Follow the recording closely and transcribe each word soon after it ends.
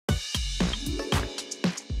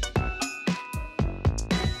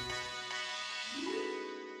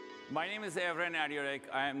My name is Evren Eryurek.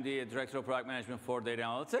 I am the Director of Product Management for Data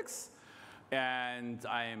Analytics. And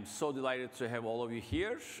I am so delighted to have all of you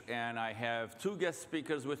here. And I have two guest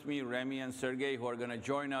speakers with me, Rémi and Sergey, who are going to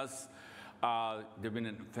join us. They've been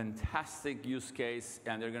a fantastic use case,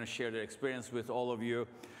 and they're going to share their experience with all of you.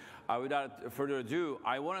 Without further ado,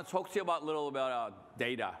 I want to talk to you a little about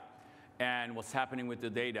data and what's happening with the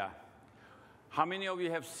data. How many of you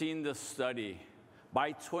have seen this study?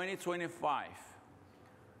 By 2025,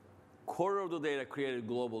 quarter of the data created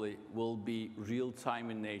globally will be real-time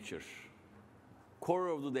in nature. Quarter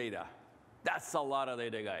of the data. That's a lot of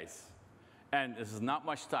data, guys. And this is not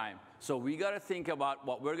much time. So we got to think about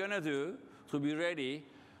what we're going to do to be ready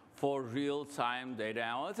for real-time data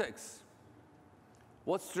analytics.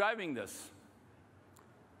 What's driving this?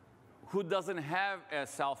 Who doesn't have a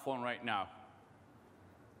cell phone right now?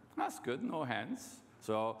 That's good, no hands.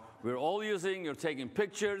 So we're all using, you're taking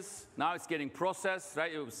pictures. Now it's getting processed,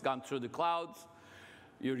 right? It's gone through the clouds.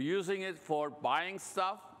 You're using it for buying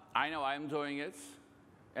stuff. I know I'm doing it,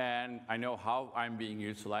 and I know how I'm being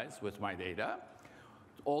utilized with my data.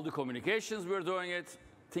 All the communications, we're doing it.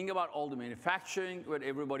 Think about all the manufacturing, what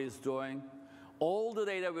everybody's doing. All the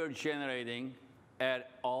data we're generating at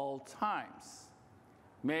all times.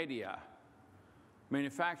 Media,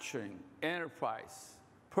 manufacturing, enterprise,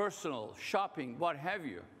 personal, shopping, what have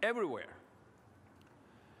you, everywhere.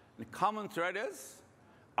 The common thread is,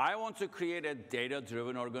 I want to create a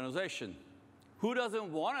data-driven organization. Who doesn't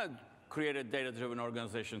want to create a data-driven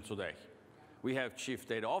organization today? We have chief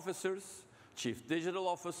data officers, chief digital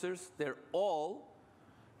officers. They're all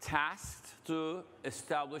tasked to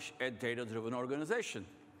establish a data-driven organization.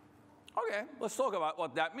 OK, let's talk about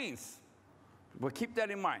what that means. But keep that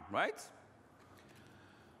in mind, right?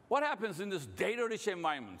 What happens in this data-rich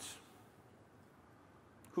environment?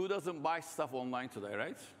 Who doesn't buy stuff online today,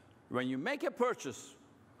 right? When you make a purchase,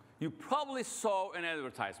 you probably saw an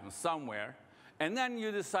advertisement somewhere, and then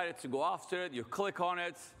you decided to go after it, you click on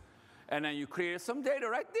it, and then you create some data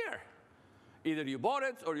right there. Either you bought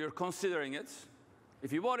it or you're considering it.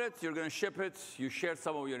 If you bought it, you're going to ship it. You shared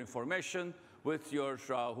some of your information with your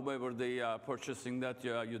whoever the purchasing that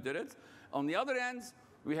you did it. On the other end,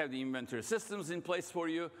 we have the inventory systems in place for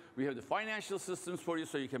you. We have the financial systems for you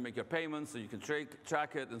so you can make your payments, so you can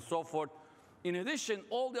track it, and so forth. In addition,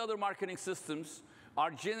 all the other marketing systems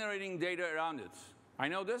are generating data around it. I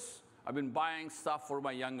know this. I've been buying stuff for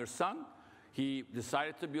my younger son. He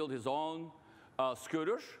decided to build his own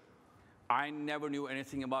scooter. I never knew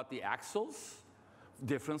anything about the axles,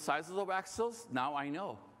 different sizes of axles. Now I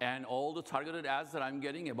know. And all the targeted ads that I'm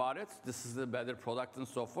getting about it, this is a better product and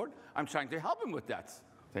so forth, I'm trying to help him with that.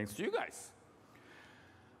 Thanks to you guys.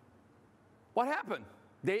 What happened?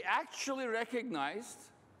 They actually recognized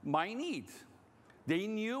my need. They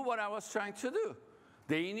knew what I was trying to do.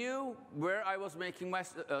 They knew where I was making my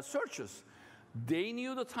searches. They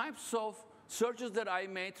knew the types of searches that I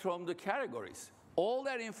made from the categories. All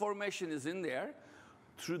that information is in there,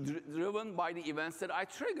 driven by the events that I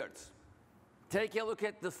triggered. Take a look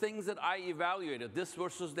at the things that I evaluated, this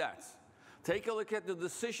versus that. Take a look at the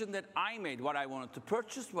decision that I made, what I wanted to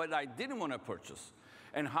purchase, what I didn't want to purchase,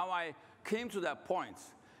 and how I came to that point.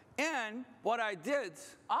 And what I did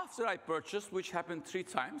after I purchased, which happened 3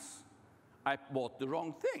 times, I bought the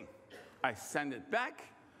wrong thing. I sent it back.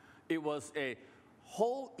 It was a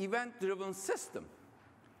whole event-driven system.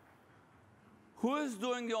 Who is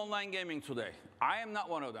doing the online gaming today? I am not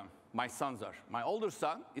one of them. My sons are. My older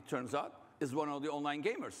son, it turns out, is one of the online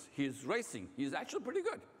gamers. He's racing. He's actually pretty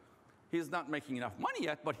good. He's not making enough money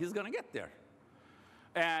yet, but he's going to get there.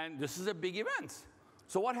 And this is a big event.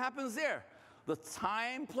 So what happens there? The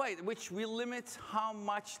time played, which we limit how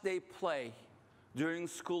much they play during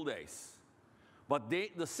school days. But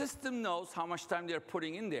the system knows how much time they're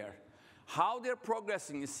putting in there. How they're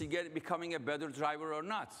progressing, is he becoming a better driver or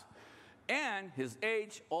not? And his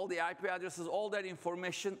age, all the IP addresses, all that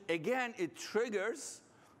information, again, it triggers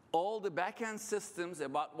all the back-end systems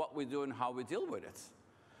about what we do and how we deal with it.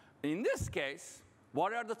 In this case,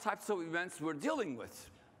 what are the types of events we're dealing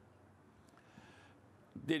with?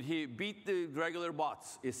 Did he beat the regular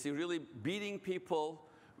bots? Is he really beating people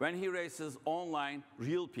when he races online,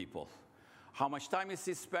 real people? How much time is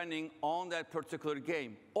he spending on that particular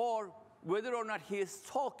game? Or whether or not he is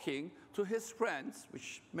talking to his friends,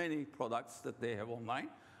 which many products that they have online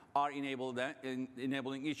are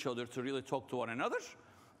enabling each other to really talk to one another,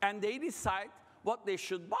 and they decide what they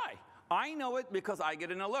should buy. I know it because I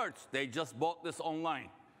get an alert. They just bought this online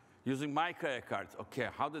using my credit card. OK,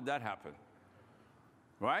 how did that happen?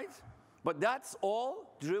 Right? But that's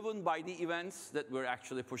all driven by the events that we're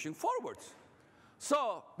actually pushing forward.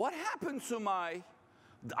 So what happened to my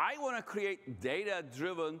I want to create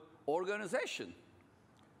data-driven organization.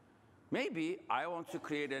 Maybe I want to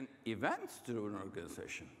create an event-driven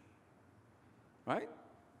organization, right?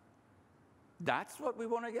 That's what we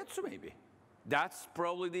want to get to, maybe. That's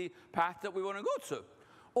probably the path that we want to go to.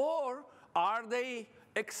 Or are they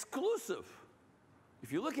exclusive?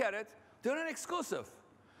 If you look at it, they're not exclusive.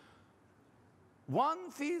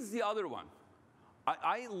 One feeds the other one.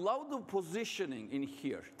 I love the positioning in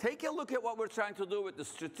here. Take a look at what we're trying to do with the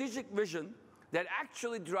strategic vision that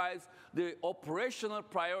actually drives the operational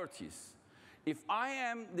priorities. If I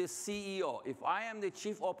am the CEO, if I am the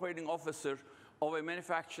chief operating officer of a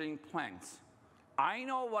manufacturing plant, I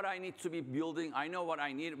know what I need to be building, I know what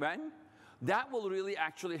I need when. That will really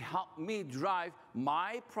actually help me drive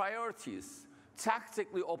my priorities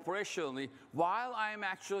tactically, operationally, while I'm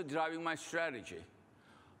actually driving my strategy.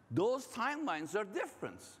 Those timelines are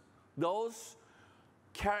different. Those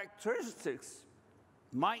characteristics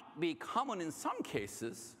might be common in some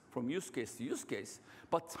cases, from use case to use case,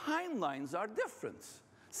 but timelines are different.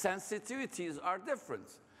 Sensitivities are different.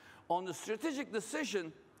 On the strategic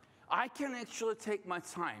decision, I can actually take my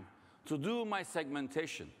time to do my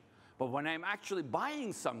segmentation. But when I'm actually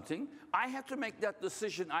buying something, I have to make that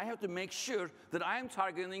decision. I have to make sure that I am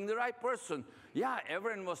targeting the right person. Yeah,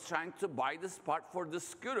 Evren was trying to buy this part for the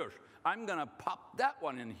scooter. I'm going to pop that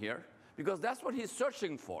one in here because that's what he's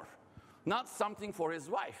searching for, not something for his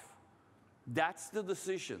wife. That's the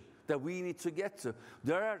decision that we need to get to.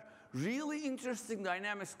 There are really interesting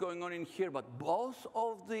dynamics going on in here, but both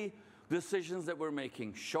of the decisions that we're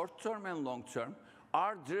making, short-term and long-term,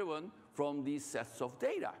 are driven from these sets of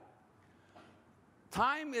data.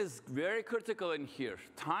 Time is very critical in here.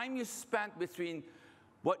 Time you spent between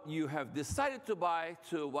what you have decided to buy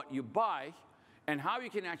to what you buy and how you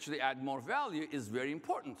can actually add more value is very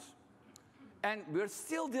important. And we're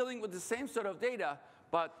still dealing with the same sort of data,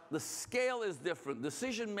 but the scale is different.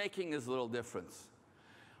 Decision-making is a little different.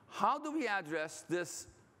 How do we address this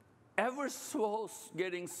ever so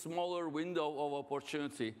getting smaller window of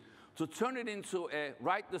opportunity to turn it into a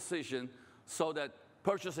right decision so that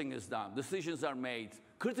purchasing is done, decisions are made,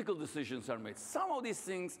 critical decisions are made? Some of these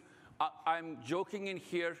things, I'm joking in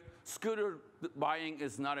here, scooter buying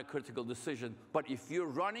is not a critical decision, but if you're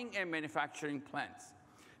running a manufacturing plant,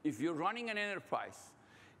 if you're running an enterprise,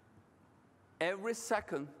 every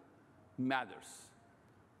second matters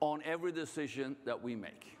on every decision that we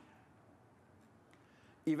make.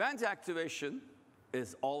 Event activation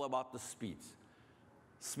is all about the speed.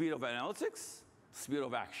 Speed of analytics, speed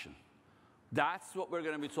of action. That's what we're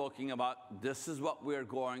going to be talking about. This is what we're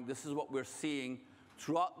going, this is what we're seeing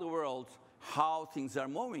throughout the world, how things are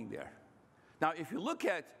moving there. Now, if you look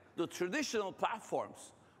at the traditional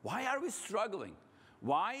platforms, why are we struggling?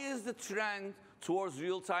 Why is the trend towards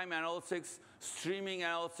real-time analytics, streaming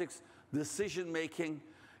analytics, decision-making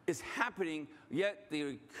is happening, yet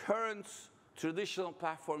the current traditional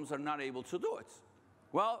platforms are not able to do it?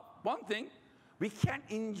 Well, one thing, we can't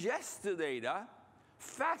ingest the data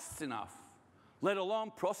fast enough, let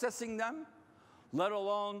alone processing them, let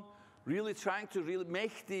alone really trying to really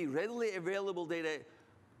make the readily available data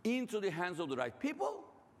into the hands of the right people,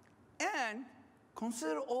 and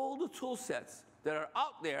consider all the tool sets that are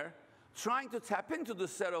out there trying to tap into the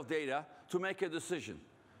set of data to make a decision.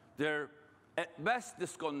 They're at best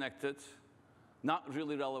disconnected, not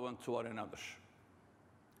really relevant to one another.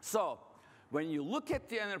 So when you look at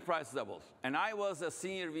the enterprise level, and I was a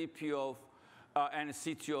senior VP of and a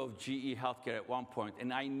CTO of GE Healthcare at one point,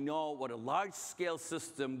 and I know what a large-scale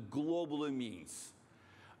system globally means.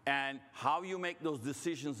 And how you make those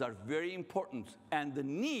decisions are very important. And the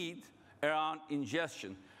need around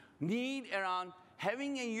ingestion, need around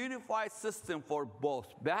having a unified system for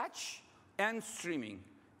both batch and streaming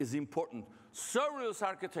is important. Serverless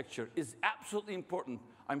architecture is absolutely important.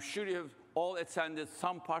 I'm sure you have all attended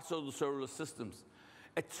some parts of the serverless systems.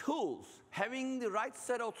 Tools, having the right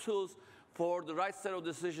set of tools for the right set of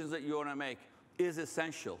decisions that you want to make is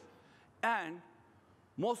essential. And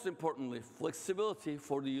most importantly, flexibility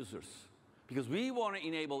for the users. Because we want to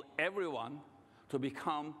enable everyone to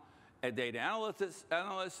become a data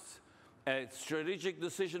analyst, a strategic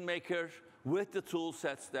decision maker with the tool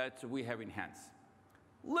sets that we have in hands.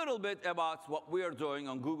 Little bit about what we are doing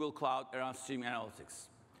on Google Cloud around stream analytics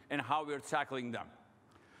and how we're tackling them.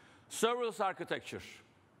 Serverless architecture,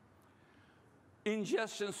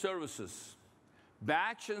 ingestion services,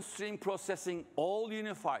 batch and stream processing, all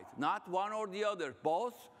unified, not one or the other,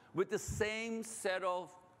 both with the same set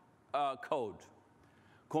of code.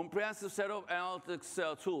 Comprehensive set of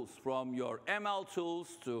analytics tools, from your ML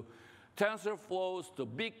tools to TensorFlows to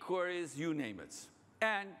BigQueries, you name it.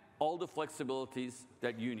 And all the flexibilities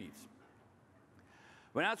that you need.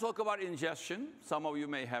 When I talk about ingestion, some of you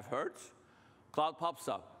may have heard, Cloud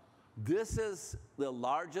PubSub. This is the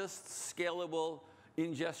largest scalable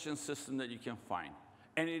ingestion system that you can find.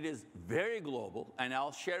 And it is very global, and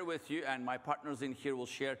I'll share with you, and my partners in here will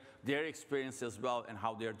share their experience as well and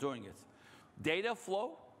how they're doing it.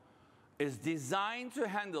 Dataflow is designed to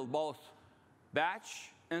handle both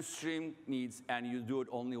batch and stream needs, and you do it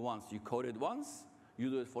only once. You code it once, you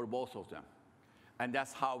do it for both of them. And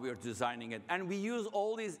that's how we're designing it. And we use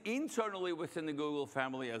all these internally within the Google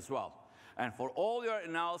family as well. And for all your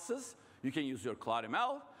analysis, you can use your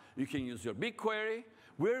CloudML, you can use your BigQuery.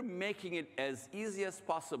 We're making it as easy as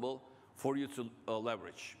possible for you to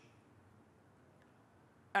leverage.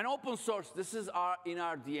 And open source, this is in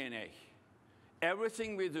our DNA.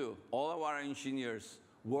 Everything we do, all of our engineers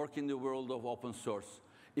work in the world of open source.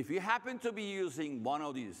 If you happen to be using one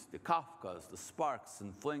of these, the Kafkas, the Sparks,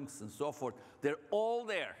 and Flinks, and so forth, they're all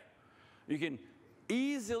there. You can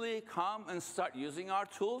easily come and start using our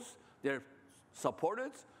tools. They're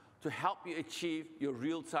supported to help you achieve your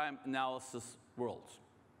real-time analysis world.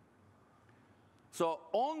 So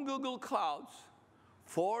on Google Cloud,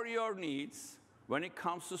 for your needs, when it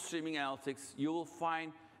comes to streaming analytics, you will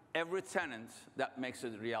find every tenant that makes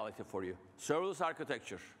it a reality for you. Serverless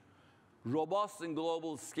architecture, robust and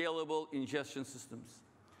global scalable ingestion systems,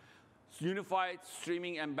 unified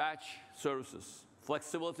streaming and batch services,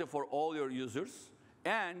 flexibility for all your users,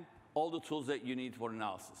 and all the tools that you need for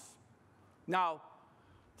analysis. Now,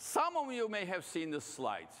 some of you may have seen this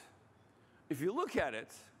slide. If you look at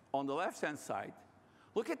it on the left-hand side,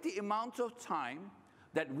 look at the amount of time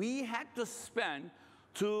that we had to spend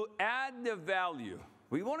to add the value.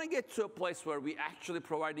 We want to get to a place where we're actually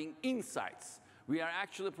providing insights. We are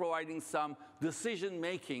actually providing some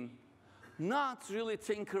decision-making, not really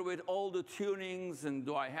tinker with all the tunings and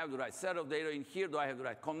do I have the right set of data in here? Do I have the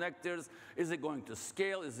right connectors? Is it going to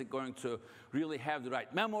scale? Is it going to really have the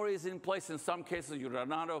right memories in place? In some cases, you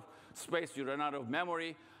run out of space, you run out of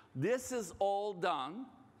memory. This is all done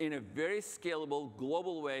in a very scalable,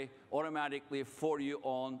 global way, automatically for you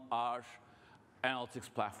on our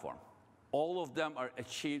analytics platform. All of them are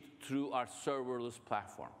achieved through our serverless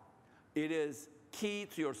platform. It is key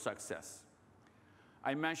to your success.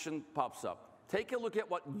 I mentioned PubSub. Take a look at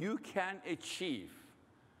what you can achieve.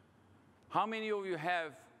 How many of you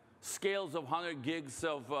have scales of 100 gigs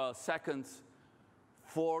of seconds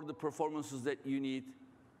for the performances that you need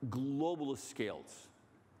globally scaled?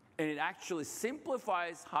 And it actually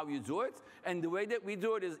simplifies how you do it. And the way that we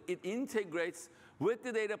do it is it integrates with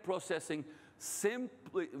the data processing,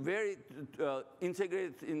 simply very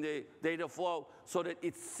integrated in the data flow so that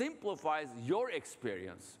it simplifies your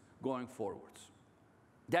experience going forwards.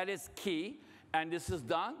 That is key, and this is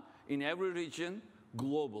done in every region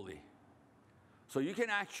globally. So you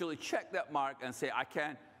can actually check that mark and say, I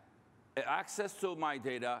can access to my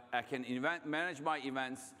data, I can manage my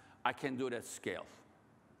events, I can do it at scale.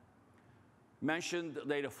 Mentioned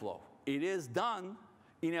data flow. It is done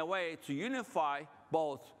in a way to unify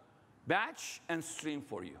both batch and stream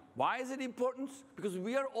for you. Why is it important? Because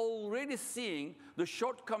we are already seeing the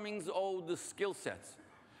shortcomings of the skill sets.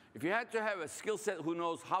 If you had to have a skill set who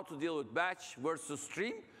knows how to deal with batch versus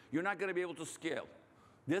stream, you're not going to be able to scale.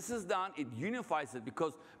 This is done, it unifies it,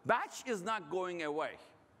 because batch is not going away.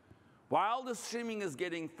 While the streaming is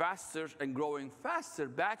getting faster and growing faster,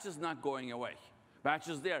 batch is not going away. Batch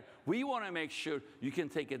is there. We want to make sure you can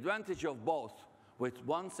take advantage of both with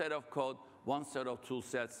one set of code, one set of tool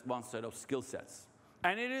sets, one set of skill sets.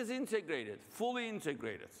 And it is integrated, fully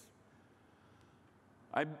integrated.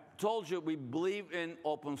 I told you we believe in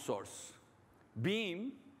open source.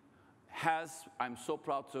 Beam has, I'm so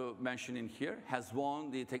proud to mention in here, has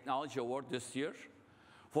won the technology award this year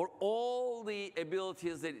for all the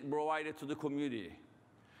abilities that it provided to the community.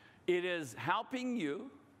 It is helping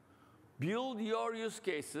you build your use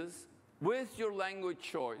cases with your language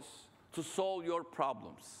choice to solve your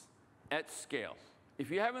problems at scale.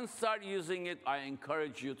 If you haven't started using it, I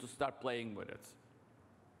encourage you to start playing with it.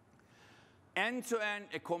 End-to-end,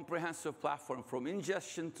 a comprehensive platform from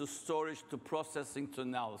ingestion to storage to processing to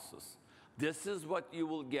analysis. This is what you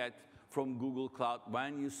will get from Google Cloud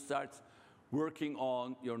when you start working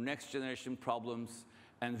on your next generation problems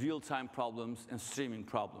and real-time problems and streaming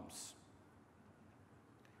problems.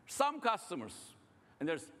 Some customers, and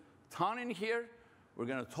there's a ton in here, we're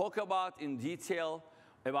going to talk about in detail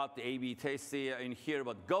about the A/B testing in here,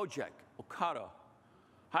 about Gojek, Okada,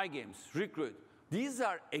 HiGames, Recruit. These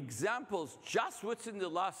are examples just within the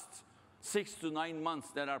last 6 to 9 months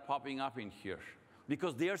that are popping up in here.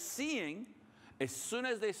 Because they are seeing, as soon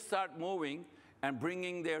as they start moving and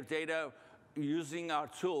bringing their data using our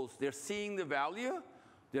tools. They're seeing the value.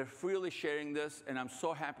 They're freely sharing this, and I'm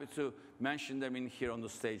so happy to mention them in here on the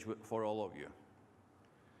stage for all of you.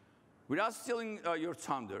 Without stealing your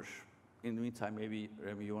thunder, in the meantime, maybe,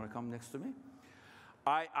 Rémi, you want to come next to me?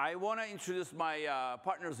 I want to introduce my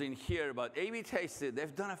partners in here, but A/B Tasted,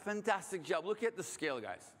 they've done a fantastic job. Look at the scale,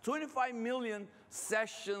 guys. 25 million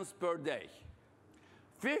sessions per day.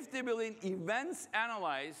 50 billion events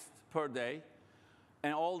analyzed per day,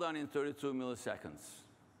 and all done in 32 milliseconds.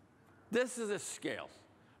 This is a scale.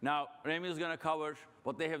 Now, Rémi is going to cover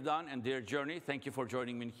what they have done and their journey. Thank you for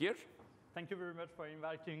joining me here. Thank you very much for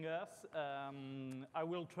inviting us. I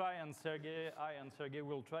will try, and Sergey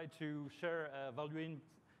will try to share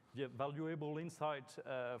valuable insight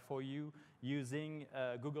for you using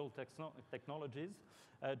Google technologies.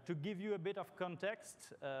 To give you a bit of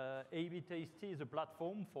context, A/B Tasty is a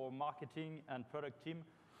platform for marketing and product team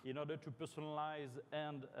in order to personalize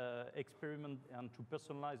and experiment and to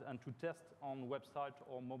personalize and to test on website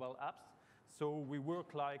or mobile apps. So we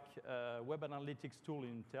work like a web analytics tool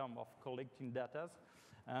in terms of collecting data,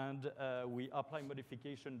 and we apply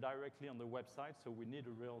modification directly on the website. So we need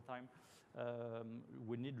a real-time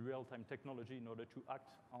technology in order to act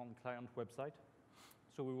on client website.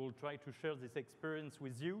 So we will try to share this experience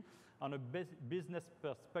with you on a business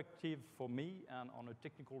perspective for me and on a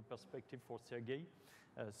technical perspective for Sergey.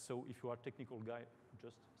 So if you are a technical guy,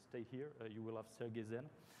 just stay here. You will have Sergey then.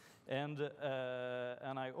 And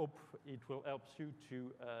I hope it will help you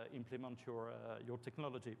to implement your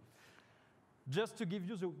technology. Just to give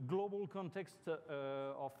you the global context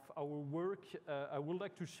of our work, I would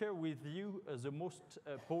like to share with you the most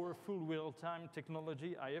powerful real-time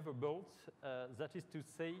technology I ever built. That is to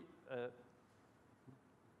say,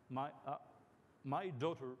 my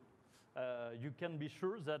daughter. You can be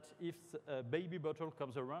sure that if a baby bottle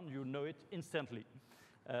comes around, you know it instantly.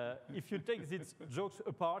 If you take these jokes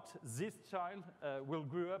apart, this child will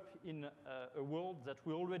grow up in a world that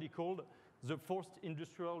we already called the fourth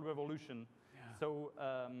industrial revolution. Yeah. So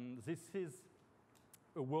this is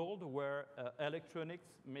a world where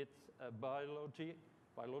electronics meets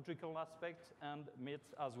biological aspect and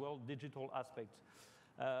meets as well digital aspect.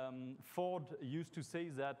 Ford used to say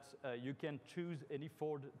that you can choose any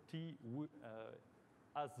Ford T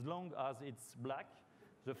as long as it's black.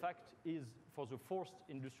 The fact is, for the fourth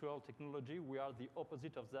industrial technology, we are the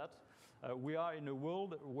opposite of that. We are in a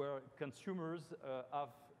world where consumers have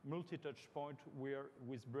multi-touch points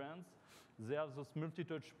with brands. They have those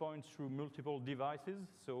multi-touch points through multiple devices,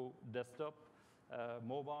 so desktop,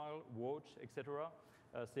 mobile, watch, etc.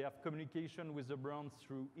 They have communication with the brands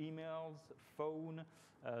through emails, phone,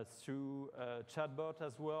 through chatbot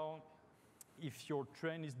as well. If your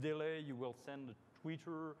train is delayed, you will send a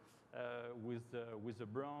Twitter with the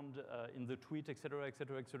brand in the tweet, etc.,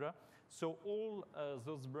 etc., etc. So all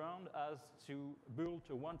those brands has to build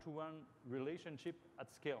a one-to-one relationship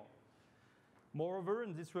at scale. Moreover,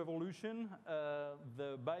 in this revolution,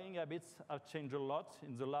 the buying habits have changed a lot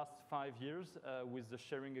in the last 5 years with the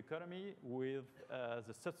sharing economy, with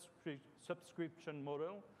the subscription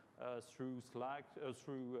model through Slack,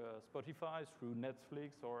 through Spotify, through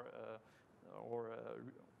Netflix, or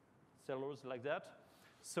sellers like that.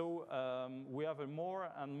 So we have a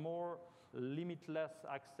more and more limitless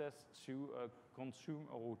access to consume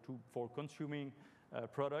or for consuming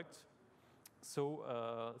products.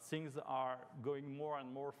 So things are going more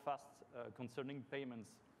and more fast concerning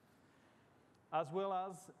payments. As well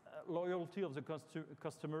as loyalty of the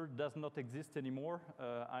customer does not exist anymore.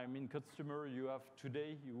 I mean, customer you have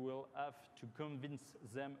today, you will have to convince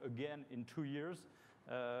them again in 2 years.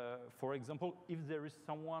 For example, if there is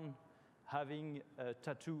someone having a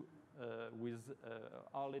tattoo with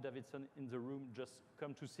Harley Davidson in the room, just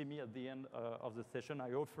come to see me at the end of the session.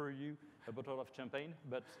 I offer you a bottle of champagne,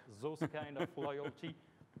 but those kind of loyalty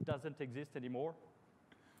doesn't exist anymore.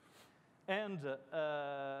 And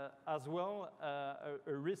as well,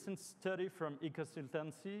 a recent study from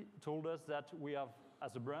eConsultancy told us that we have,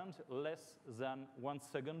 as a brand, less than 1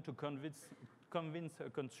 second to convince a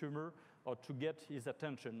consumer or to get his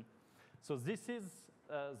attention. So this is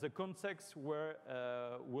the context where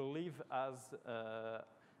we live as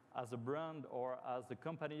a brand or as a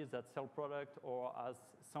company that sell product or as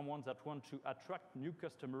someone that want to attract new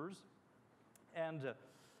customers. And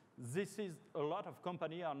this is a lot of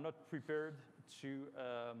companies are not prepared to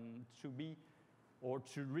be or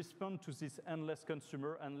to respond to this endless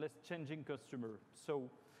consumer, endless changing consumer.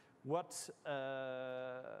 So what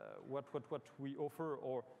we offer,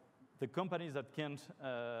 or the companies that can't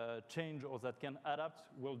change or that can adapt,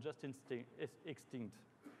 will just extinct.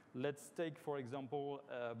 Let's take, for example,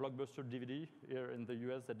 Blockbuster DVD here in the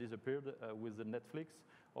US that disappeared with the Netflix,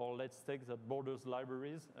 or let's take that Borders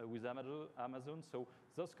libraries with Amazon. So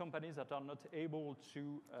those companies that are not able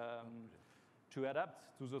to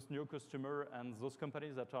adapt to those new customers, and those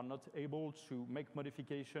companies that are not able to make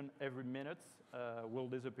modification every minute will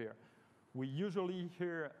disappear. We usually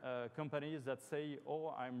hear companies that say,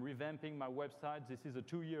 oh, I'm revamping my website. This is a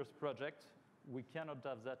 2-year project. We cannot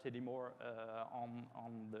have that anymore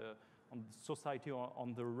on the society or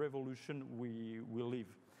on the revolution we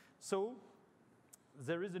live. So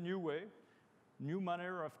there is a new way, new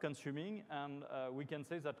manner of consuming, and we can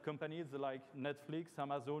say that companies like Netflix,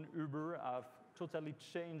 Amazon, Uber have totally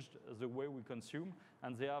changed the way we consume,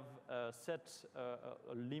 and they have set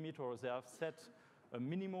a limit, or they have set a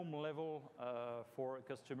minimum level for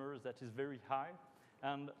customers that is very high,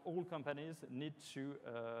 and all companies need to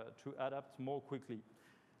adapt more quickly.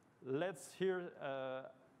 Let's hear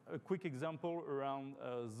a quick example around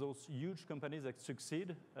those huge companies that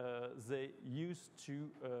succeed. They used to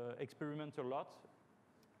experiment a lot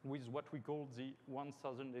with what we call the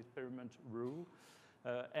 1,000 experiment rule.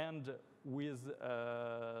 And with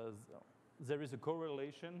there is a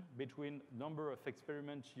correlation between number of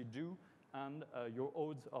experiments you do and your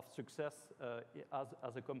odds of success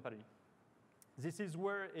as a company. This is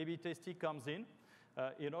where A/B testing comes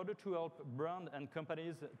in order to help brands and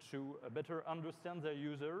companies to better understand their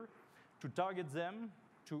user, to target them,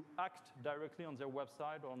 to act directly on their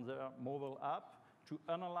website, on their mobile app, to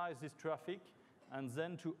analyze this traffic, and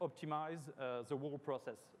then to optimize the whole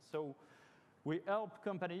process. So we help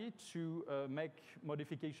companies to make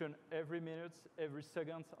modification every minute, every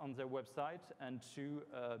second on their website, and to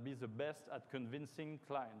be the best at convincing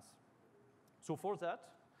clients. So for that,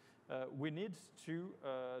 we need to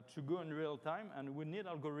go in real time, and we need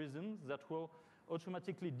algorithms that will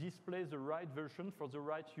automatically display the right version for the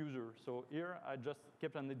right user. So here I just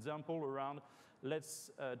kept an example around,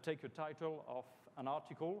 let's take a title of an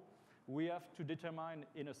article. We have to determine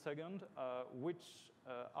in a second which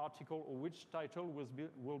article or which title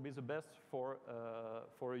will be the best for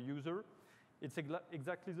a user. It's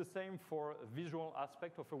exactly the same for a visual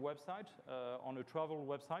aspect of a website. On a travel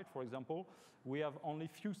website, for example, we have only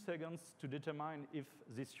few seconds to determine if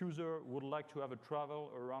this user would like to have a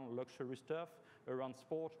travel around luxury stuff, around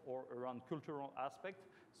sport, or around cultural aspect,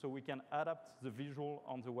 so we can adapt the visual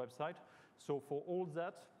on the website. So for all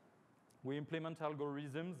that, we implement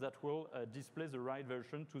algorithms that will display the right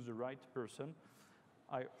version to the right person.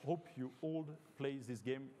 I hope you all played this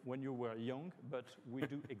game when you were young, but we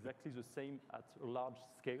do exactly the same at a large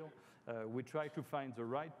scale. We try to find the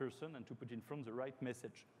right person and to put in front the right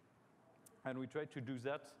message. And we try to do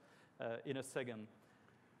that in a second.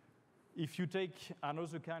 If you take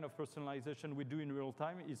another kind of personalization we do in real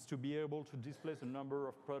time, is to be able to display the number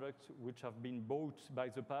of products which have been bought by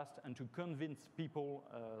the past and to convince people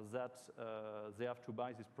that they have to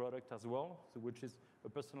buy this product as well, so which is a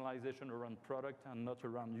personalization around product and not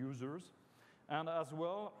around users. And as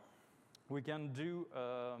well, we can do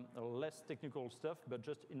less technical stuff, but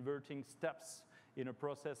just inverting steps in a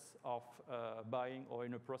process of buying or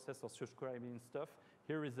in a process of subscribing stuff.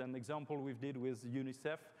 Here is an example we did with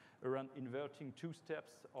UNICEF around inverting 2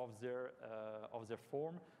 steps of their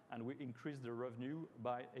form, and we increased the revenue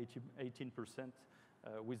by 18%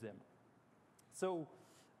 with them. So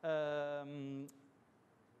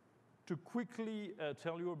to quickly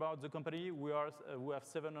tell you about the company, we have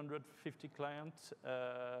 750 clients,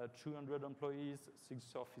 200 employees,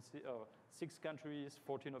 6 countries,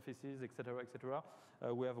 14 offices, etc., etc.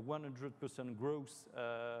 We have 100% growth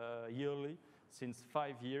yearly since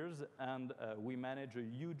 5 years, and we manage a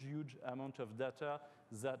huge, huge amount of data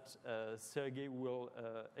that Sergey will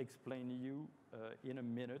explain to you in a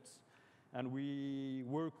minute. And we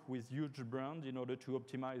work with huge brands in order to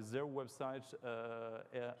optimize their websites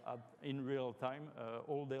in real time,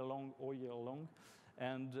 all day long, all year long.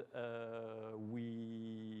 And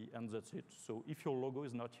that's it. So if your logo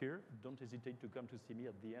is not here, don't hesitate to come to see me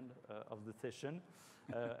at the end of the session.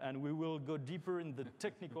 And we will go deeper in the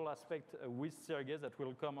technical aspect with Sergey that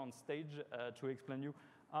will come on stage to explain you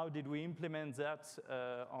how did we implement that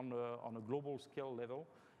on a global scale level,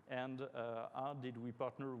 and how did we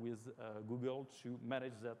partner with Google to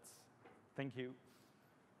manage that. Thank you.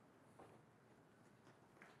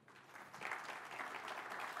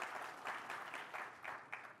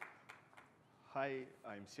 Hi,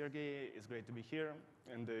 I'm Sergey. It's great to be here.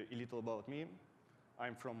 And a little about me.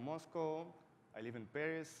 I'm from Moscow. I live in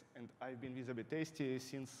Paris, and I've been with A/B testing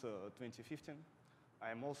since 2015.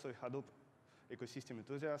 I am also a Hadoop ecosystem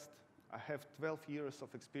enthusiast. I have 12 years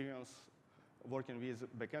of experience working with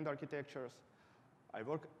backend architectures. I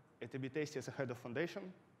work at AB Tasty as a head of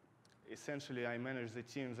foundation. Essentially, I manage the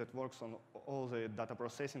team that works on all the data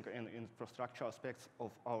processing and infrastructure aspects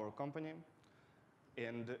of our company.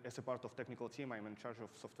 And as a part of technical team, I'm in charge of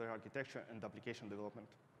software architecture and application development.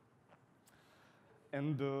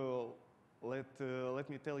 And let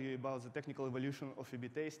me tell you about the technical evolution of AB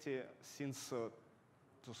Tasty since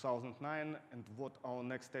 2009 and what our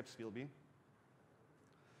next steps will be.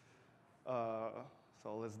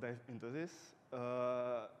 So let's dive into this.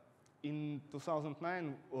 In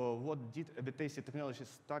 2009, what did AB Tasty technology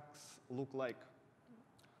stacks look like?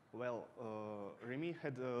 Well, Rémi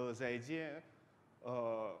had the idea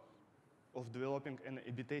of developing an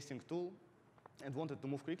A/B testing tool and wanted to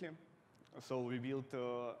move quickly. So we built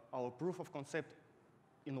our proof of concept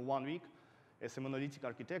in 1 week as a monolithic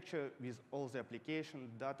architecture with all the application,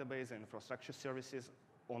 database, and infrastructure services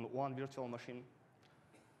on one virtual machine.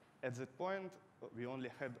 At that point, we only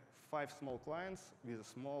had 5 small clients with a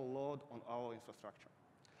small load on our infrastructure.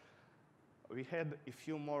 We had a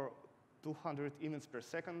few more 200 events per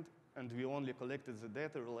second, and we only collected the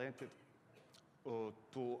data related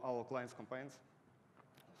to our clients' campaigns.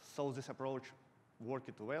 So this approach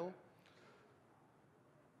worked well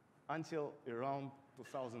until around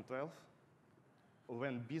 2012,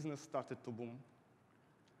 when business started to boom.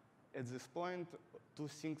 At this point, 2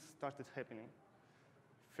 things started happening.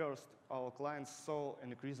 First, our clients saw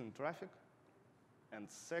an increase in traffic, and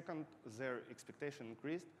second, their expectation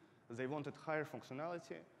increased. They wanted higher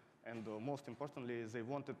functionality, and most importantly, they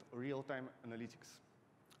wanted real-time analytics.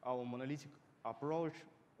 Our monolithic approach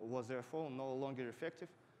was therefore no longer effective,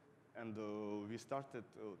 and we started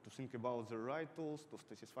to think about the right tools to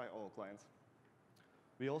satisfy our clients.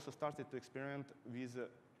 We also started to experiment with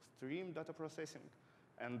stream data processing,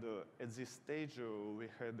 and at this stage, we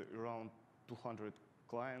had around 200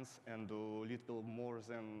 clients and a little more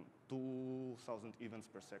than 2,000 events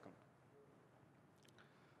per second.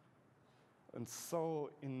 And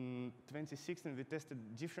so in 2016, we tested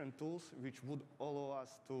different tools which would allow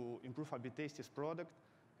us to improve AB Tasty's product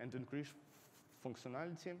and increase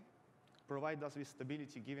functionality, provide us with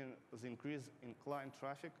stability given the increase in client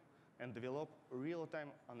traffic, and develop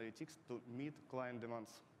real-time analytics to meet client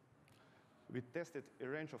demands. We tested a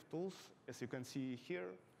range of tools, as you can see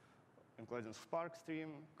here, including Spark Stream,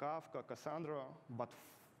 Kafka, Cassandra, but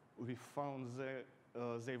we found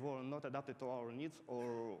they were not adapted to our needs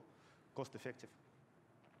or cost-effective.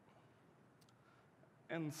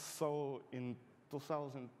 And so in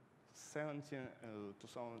 2017,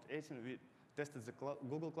 2018, we tested the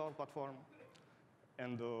Google Cloud Platform,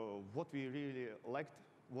 and what we really liked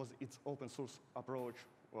was its open source approach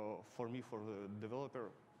for me, for the developer,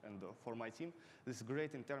 and for my team. This is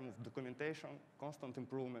great in terms of documentation, constant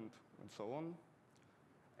improvement, and so on.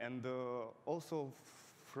 And also,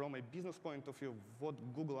 from a business point of view, what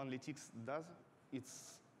Google Analytics does,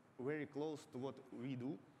 it's very close to what we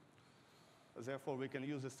do. Therefore, we can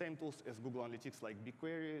use the same tools as Google Analytics, like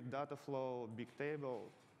BigQuery, Dataflow, Bigtable,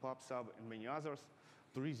 PubSub, and many others,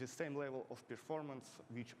 to reach the same level of performance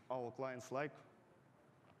which our clients like.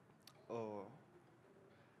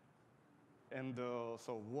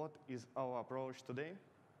 So what is our approach today?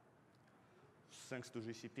 Thanks to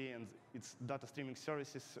GCP and its data streaming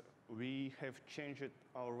services, we have changed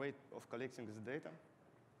our way of collecting this data.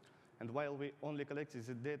 And while we only collected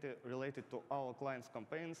the data related to our clients'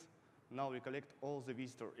 campaigns, now we collect all the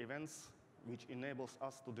visitor events, which enables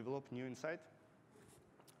us to develop new insight.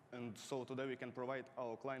 And so today we can provide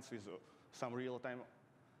our clients with some real-time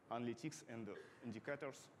analytics and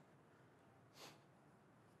indicators.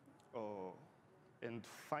 And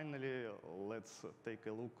finally, let's take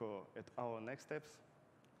a look at our next steps.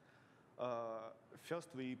 First,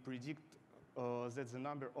 we predict that the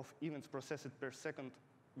number of events processed per second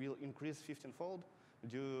will increase 15-fold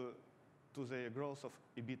due to the growth of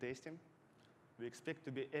A/B testing. We expect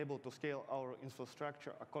to be able to scale our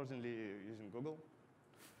infrastructure accordingly using Google.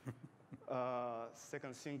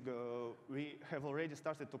 Second thing, we have already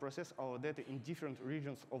started to process our data in different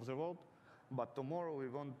regions of the world, but tomorrow we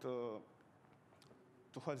want to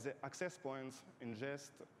have the access points,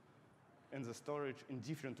 ingest, and the storage in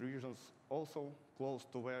different regions also close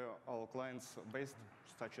to where our clients are based,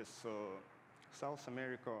 such as South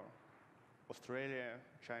America, Australia,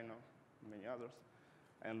 China, many others.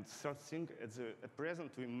 And third thing, at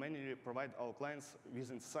present, we mainly provide our clients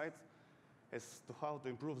with insights as to how to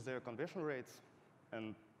improve their conversion rates.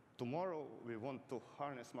 And tomorrow, we want to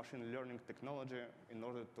harness machine learning technology in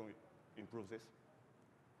order to improve this.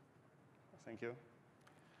 Thank you.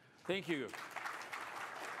 Thank you.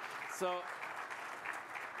 So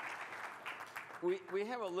we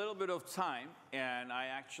have a little bit of time, and I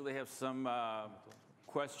actually have some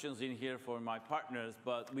questions in here for my partners,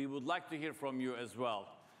 but we would like to hear from you as well.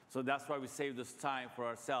 So that's why we save this time for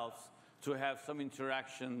ourselves to have some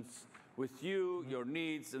interactions with you, your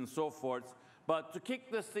needs, and so forth. But to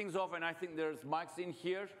kick these things off, and I think there's mics in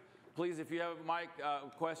here. Please, if you have a mic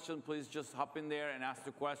question, please just hop in there and ask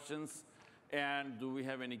the questions. And do we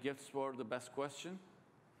have any gifts for the best question?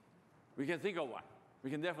 We can think of one. We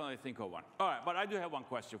can definitely think of one. All right, but I do have one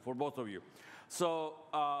question for both of you. So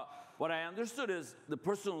what I understood is the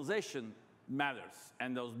personalization matters,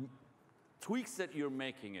 and those tweaks that you're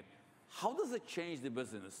making it. How does it change the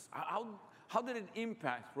business? How did it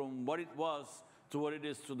impact from what it was to what it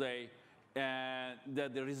is today, and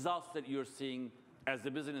the results that you're seeing as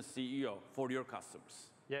the business CEO for your customers?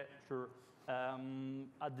 Yeah, sure.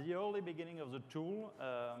 At the early beginning of the tool,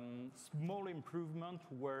 small improvements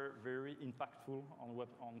were very impactful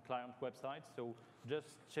on client websites. So just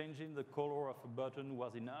changing the color of a button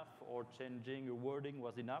was enough, or changing a wording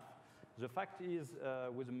was enough. The fact is,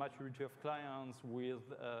 with the maturity of clients, with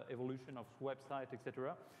evolution of website,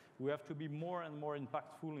 etc., we have to be more and more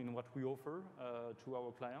impactful in what we offer to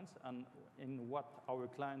our clients and in what our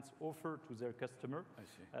clients offer to their customer. I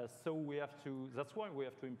see. So we have to. That's why we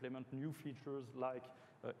have to implement new features like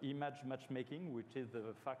image matchmaking, which is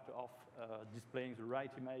the fact of displaying the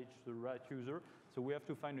right image to the right user. So we have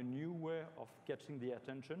to find a new way of catching the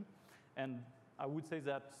attention. And I would say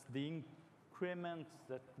that the increment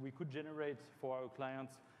that we could generate for our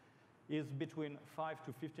clients is between 5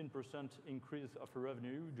 to 15% increase of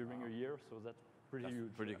revenue during a year. So that's pretty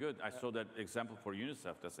huge. Pretty good. I saw that example for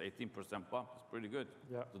UNICEF. That's 18% bump. It's pretty good.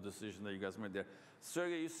 Yeah. The decision that you guys made there.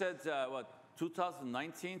 Sergey, you said, what,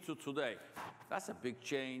 2019 to today. That's a big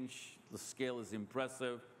change. The scale is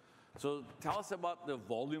impressive. So tell us about the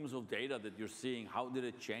volumes of data that you're seeing. How did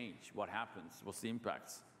it change? What happens? What's the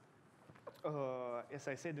impacts? As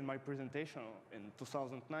I said in my presentation, in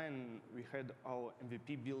 2009, we had our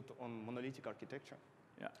MVP built on monolithic architecture.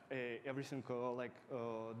 Yeah. Everything like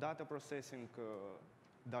data processing,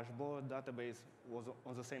 dashboard, database was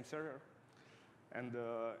on the same server. And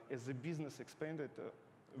as the business expanded,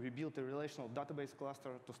 we built a relational database cluster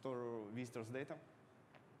to store visitors' data.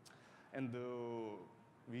 And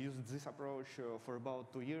we used this approach for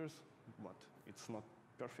about 2 years, but it's not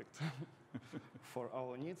perfect for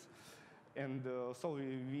our needs. And so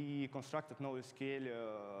we constructed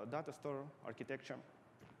NoSQL data store architecture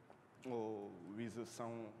with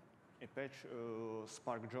some Apache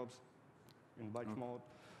Spark jobs in batch mode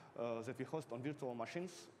that we host on virtual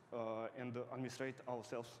machines and administrate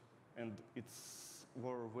ourselves. And it's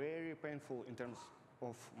were very painful in terms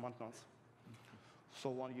of maintenance. So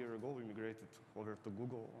 1 year ago, we migrated over to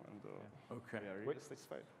Google, and we are really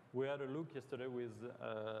satisfied. We had a look yesterday with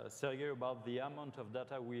Sergey about the amount of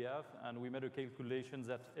data we have, and we made a calculation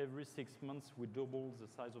that every 6 months we double the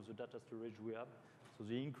size of the data storage we have. So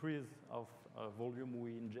the increase of volume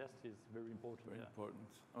we ingest is very important. Very important.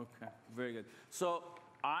 Okay, very good. So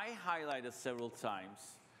I highlighted several times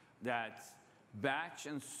that batch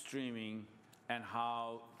and streaming and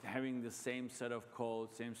how having the same set of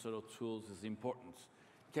code, same set of tools is important.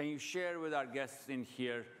 Can you share with our guests in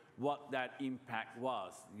here what that impact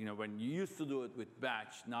was? You know, when you used to do it with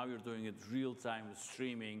batch, now you're doing it real time with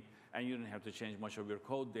streaming, and you didn't have to change much of your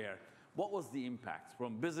code there. What was the impact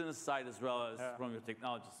from business side as well as from your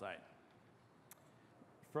technology side?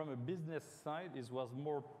 From a business side, it was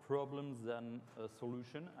more problems than a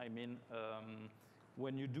solution. I mean,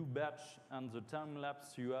 when you do batch and the time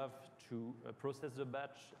lapse you have to process the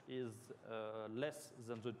batch is less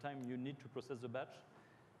than the time you need to process the batch,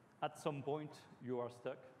 at some point you are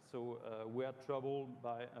stuck. So we had trouble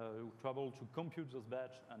to compute those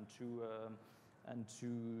batch and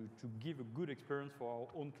to give a good experience for our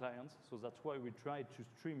own clients. So that's why we tried to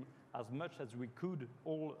stream as much as we could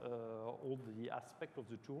all the aspect of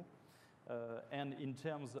the tool. And in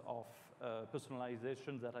terms of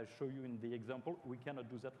personalization that I show you in the example, we cannot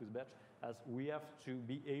do that with batch, as we have to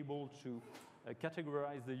be able to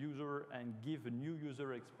categorize the user and give a new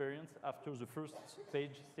user experience after the first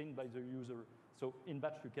page seen by the user. So in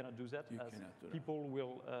batch, you cannot do that, people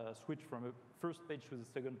will switch from a first page to the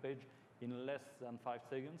second page in less than 5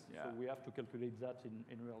 seconds. Yeah. So we have to calculate that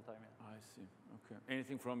in real time. Yeah. I see. Okay.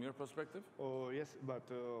 Anything from your perspective? Oh, yes, but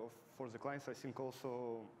for the clients, I think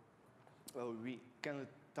also we can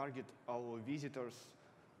target our visitors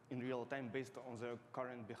in real time based on their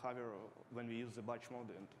current behavior when we use the batch mode,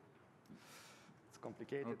 and it's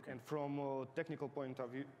complicated. Okay. And from a technical point of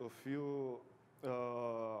view,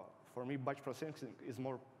 for me, batch processing is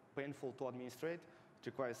more painful to administrate. It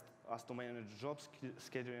requires us to manage job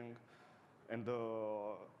scheduling, and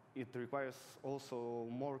it requires also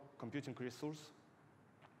more computing resource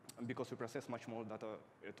because we process much more data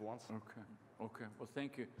at once. Okay. Okay. Well,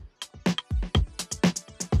 thank you.